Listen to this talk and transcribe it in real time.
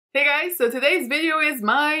Hey guys, so today's video is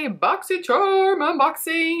my boxycharm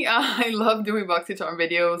unboxing. I love doing boxycharm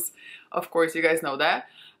videos. Of course, you guys know that.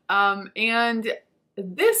 And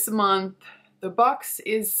this month, the box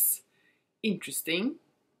is interesting.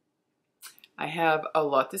 I have a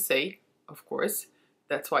lot to say, of course.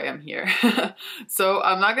 That's why I'm here. So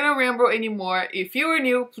I'm not gonna ramble anymore. If you are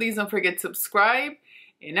new, please don't forget to subscribe.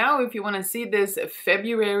 And now if you wanna see this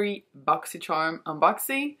February boxycharm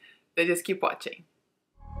unboxing, then just keep watching.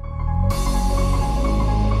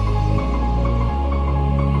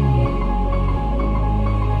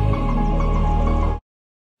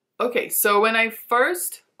 Okay, so when I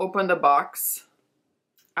first opened the box,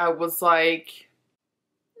 I was like,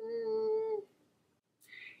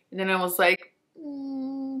 and then I was like,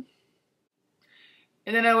 and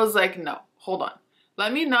then I was like, no, hold on.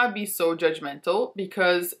 Let me not be so judgmental,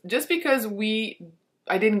 because just because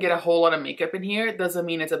I didn't get a whole lot of makeup in here doesn't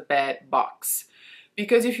mean it's a bad box.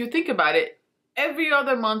 Because if you think about it, every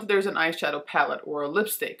other month there's an eyeshadow palette or a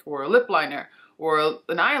lipstick or a lip liner or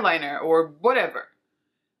an eyeliner or whatever.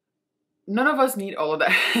 None of us need all of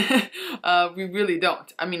that. We really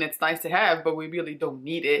don't. I mean, it's nice to have, but we really don't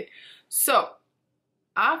need it. So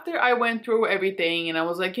after I went through everything and I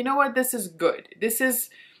was like, you know what, this is good.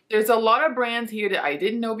 There's a lot of brands here that I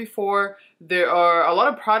didn't know before. There are a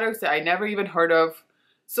lot of products that I never even heard of.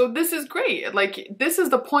 So this is great. Like, this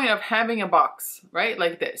is the point of having a box, right?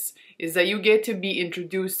 Like this, is that you get to be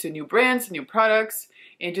introduced to new brands, new products,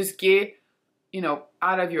 and just get,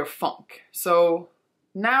 out of your funk. So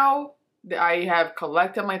now that I have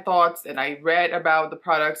collected my thoughts and I read about the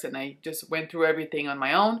products and I just went through everything on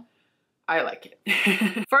my own, I like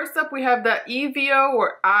it. First up, we have the Evio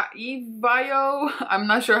or Evio. I'm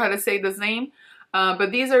not sure how to say this name,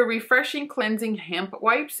 but these are refreshing cleansing hemp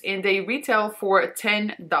wipes and they retail for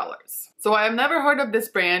 $10. So I have never heard of this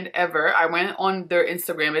brand ever. I went on their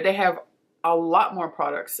Instagram and they have a lot more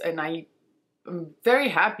products and I'm very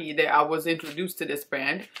happy that I was introduced to this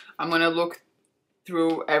brand. I'm gonna look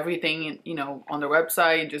through everything, on their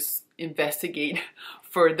website, just investigate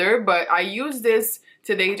further. But I used this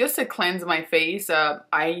today just to cleanse my face.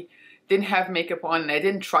 I didn't have makeup on and I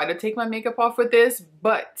didn't try to take my makeup off with this,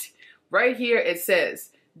 but right here it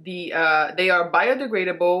says they are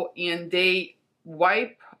biodegradable and they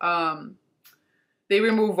wipe, they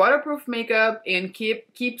remove waterproof makeup and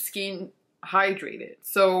keep skin hydrated.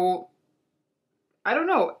 So I don't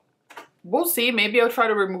know. We'll see. Maybe I'll try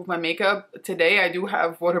to remove my makeup today. I do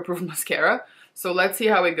have waterproof mascara, so let's see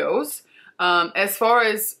how it goes. As far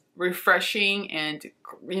as refreshing and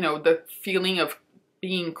the feeling of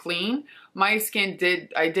being clean, my skin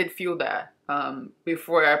I did feel that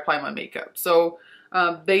before I apply my makeup. So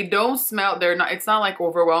they don't smell. It's not like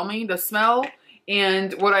overwhelming, the smell.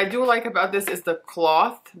 And what I do like about this is the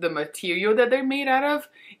cloth, the material that they're made out of.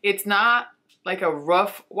 It's not like a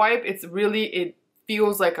rough wipe. It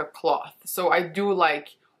feels like a cloth. So I do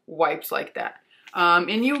like wipes like that.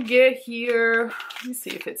 And you get here, let me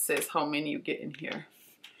see if it says how many you get in here.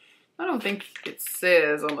 I don't think it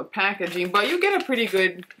says on the packaging, but you get a pretty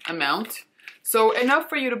good amount. So enough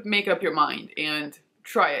for you to make up your mind and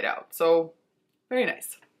try it out. So very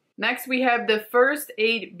nice. Next we have the First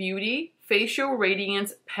Aid Beauty Facial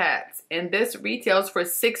Radiance Pads, and this retails for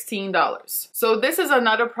 $16. So this is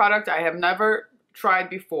another product I have never tried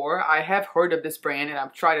before. I have heard of this brand and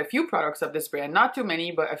I've tried a few products of this brand, not too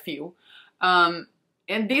many, but a few. And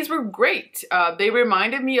these were great. They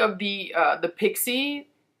reminded me of the Pixi,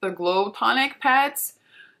 the Glow Tonic pads.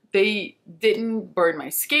 They didn't burn my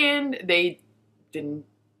skin. They didn't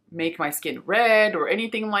make my skin red or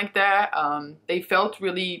anything like that. They felt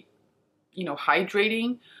really,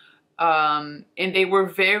 hydrating. And they were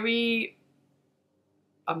very,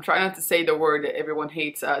 I'm trying not to say the word that everyone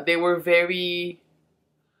hates. They were very,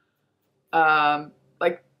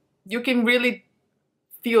 like, you can really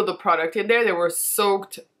feel the product in there. They were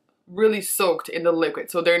really soaked in the liquid.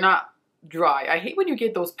 So they're not dry. I hate when you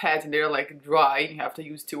get those pads and they're like dry and you have to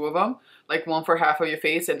use two of them. Like one for half of your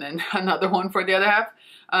face and then another one for the other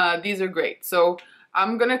half. These are great. So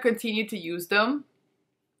I'm going to continue to use them.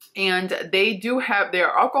 And they're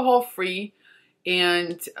alcohol free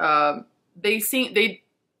and they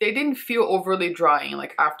didn't feel overly drying.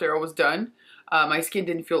 Like after I was done, my skin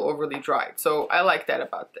didn't feel overly dry. So I like that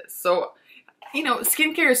about this. So,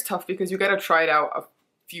 skincare is tough because you got to try it out a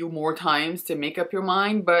few more times to make up your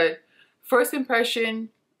mind. But first impression,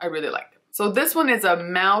 I really like it. So this one is a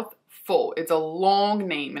mouthful. It's a long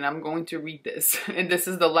name and I'm going to read this. And this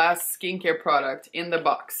is the last skincare product in the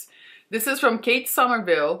box. This is from Kate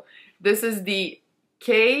Somerville. This is the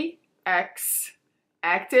KX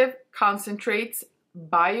Active Concentrates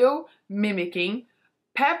Bio Mimicking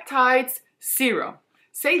peptides serum.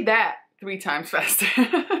 Say that 3 times faster.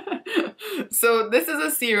 So this is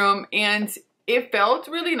a serum and it felt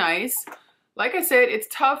really nice. Like I said, it's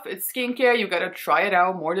tough, it's skincare, you gotta try it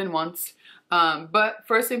out more than once. But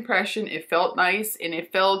first impression, it felt nice and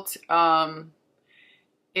it felt,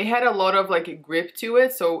 it had a lot of like a grip to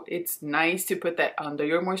it. So it's nice to put that under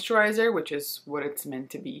your moisturizer, which is what it's meant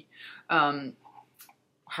to be.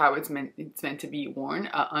 How it's meant to be worn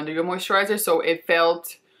under your moisturizer. So it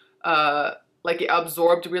felt like it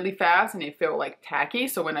absorbed really fast and it felt like tacky.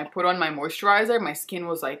 So when I put on my moisturizer, my skin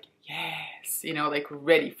was like, yes, you know, like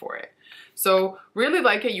ready for it. So really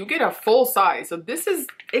like it. You get a full size. So this is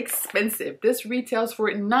expensive. This retails for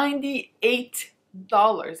 $98.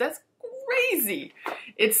 That's crazy.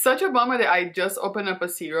 It's such a bummer that I just opened up a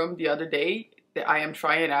serum the other day that I am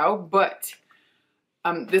trying out, but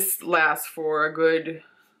this lasts for a good,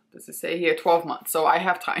 does it say here, 12 months, so I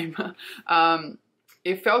have time.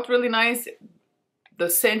 It felt really nice. The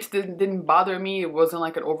scent didn't bother me. It wasn't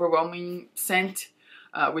like an overwhelming scent,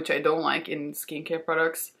 which I don't like in skincare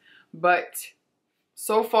products. But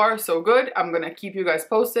so far, so good. I'm gonna keep you guys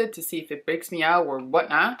posted to see if it breaks me out or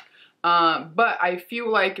whatnot. But I feel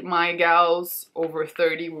like my gals over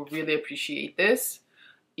 30 will really appreciate this.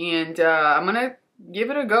 And I'm gonna give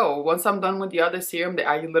it a go. Once I'm done with the other serum that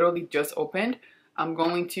I literally just opened, I'm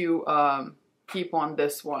going to keep on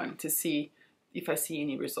this one to see if I see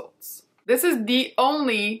any results. This is the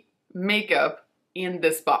only makeup in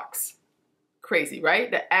this box. Crazy, right?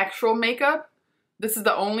 The actual makeup. This is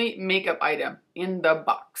the only makeup item in the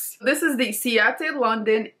box. This is the Ciate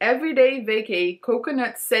London Everyday Vacay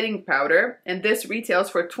Coconut Setting Powder, and this retails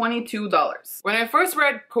for $22. When I first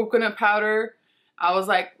read coconut powder, I was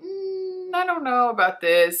like, I don't know about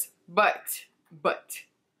this, but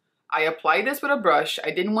I applied this with a brush.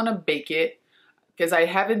 I didn't want to bake it because I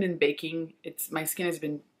haven't been baking. My skin has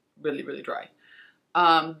been really, really dry.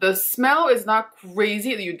 The smell is not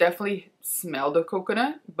crazy. You definitely smell the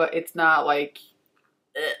coconut, but it's not like,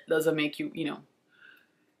 doesn't make you, you know,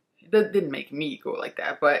 that didn't make me go like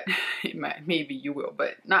that, but it might, maybe you will,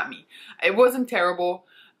 but not me. It wasn't terrible.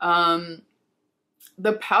 The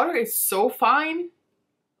powder is so fine,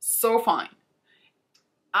 so fine.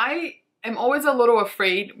 I am always a little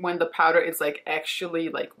afraid when the powder is like actually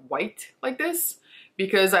like white like this,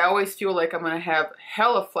 because I always feel like I'm gonna have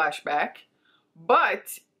hella flashback.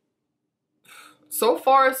 But so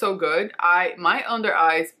far so good. My under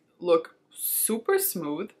eyes look super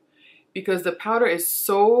smooth because the powder is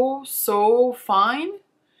so fine.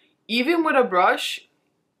 Even with a brush,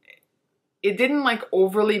 it didn't like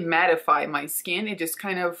overly mattify my skin. It just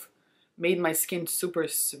kind of made my skin super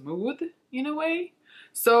smooth in a way.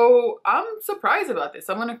 So I'm surprised about this.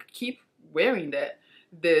 I'm gonna keep wearing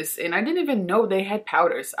this, and I didn't even know they had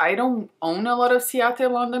powders. I don't own a lot of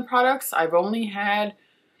Ciate London products. I've only had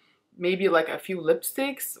maybe like a few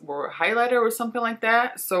lipsticks or highlighter or something like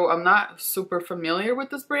that. So I'm not super familiar with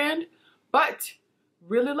this brand, but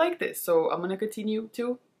really like this. So I'm gonna continue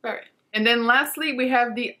to wear it. And then lastly, we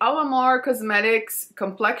have the Alamar Cosmetics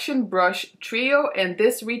Complexion Brush Trio, and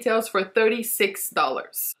this retails for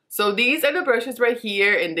 $36. So these are the brushes right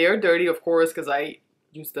here, and they're dirty, of course, because I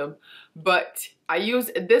use them. But I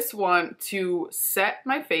use this one to set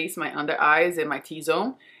my face, my under eyes, and my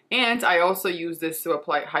T-zone. And I also use this to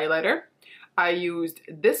apply highlighter. I used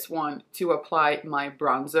this one to apply my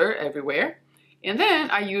bronzer everywhere. And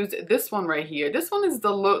then I used this one right here. This one is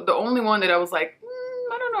the only one that I was like,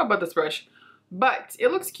 I don't know about this brush, but it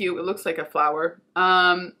looks cute. It looks like a flower.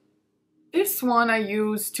 This one I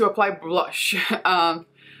use to apply blush.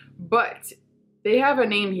 But they have a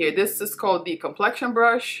name here. This is called the complexion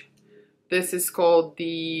brush. This is called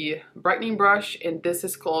the brightening brush, and this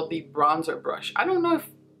is called the bronzer brush. I don't know if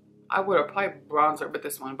I would apply bronzer with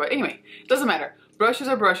this one, but anyway, it doesn't matter. Brushes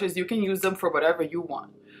are brushes. You can use them for whatever you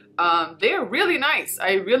want. They're really nice.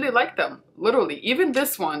 I really like them, literally. Even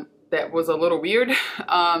this one that was a little weird.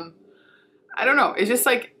 I don't know. It's just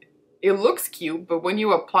like, it looks cute, but when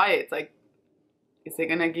you apply it, it's like, is it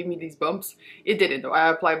gonna give me these bumps? It didn't though. I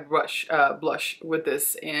applied blush with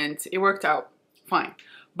this, and it worked out fine.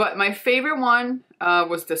 But my favorite one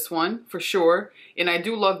was this one for sure, and I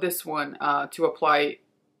do love this one to apply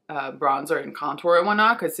bronzer and contour and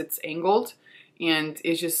whatnot because it's angled, and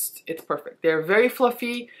it's perfect. They're very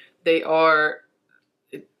fluffy. They are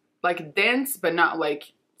like dense, but not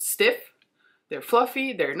like stiff. They're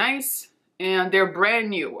fluffy. They're nice, and they're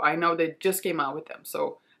brand new. I know they just came out with them,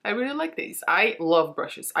 so I really like these. I love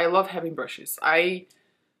brushes. I love having brushes.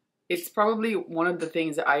 It's probably one of the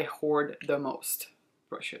things that I hoard the most,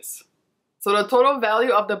 brushes. So the total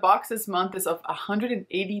value of the box this month is of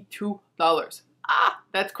 $182.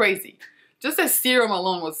 That's crazy. Just a serum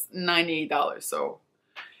alone was $98. So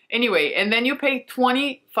anyway, and then you pay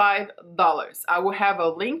 $25. I will have a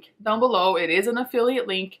link down below. It is an affiliate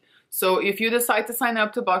link. So if you decide to sign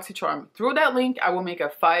up to BoxyCharm through that link, I will make a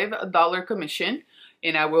 $5 commission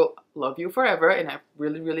and I will love you forever. And I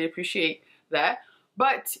really, really appreciate that.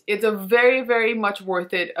 But it's a very, very much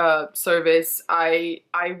worth it service. I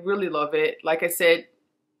really love it. Like I said,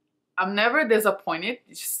 I'm never disappointed.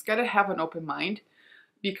 You just gotta have an open mind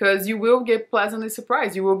because you will get pleasantly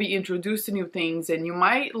surprised. You will be introduced to new things and you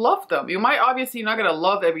might love them. You might, obviously, you're not gonna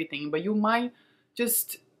love everything, but you might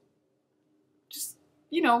just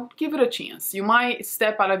you know, give it a chance. You might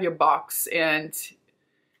step out of your box and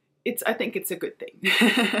I think it's a good thing.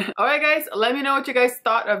 All right, guys, let me know what you guys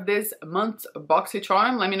thought of this month's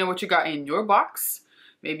BoxyCharm. Let me know what you got in your box.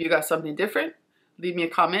 Maybe you got something different. Leave me a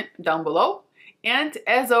comment down below. And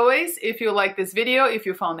as always, if you like this video, if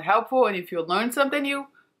you found it helpful, and if you learned something new,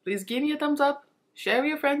 please give me a thumbs up, share with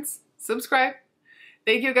your friends, subscribe.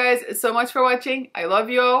 Thank you guys so much for watching. I love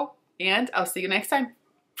you all, and I'll see you next time.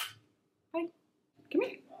 Bye. Come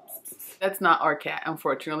here. That's not our cat,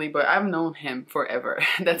 unfortunately, but I've known him forever.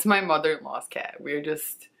 That's my mother-in-law's cat. We're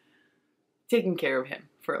just taking care of him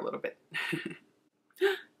for a little bit.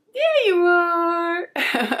 There you are.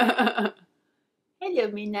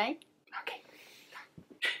 Hello, Midnight. Okay.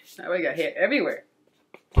 Now I got hair everywhere.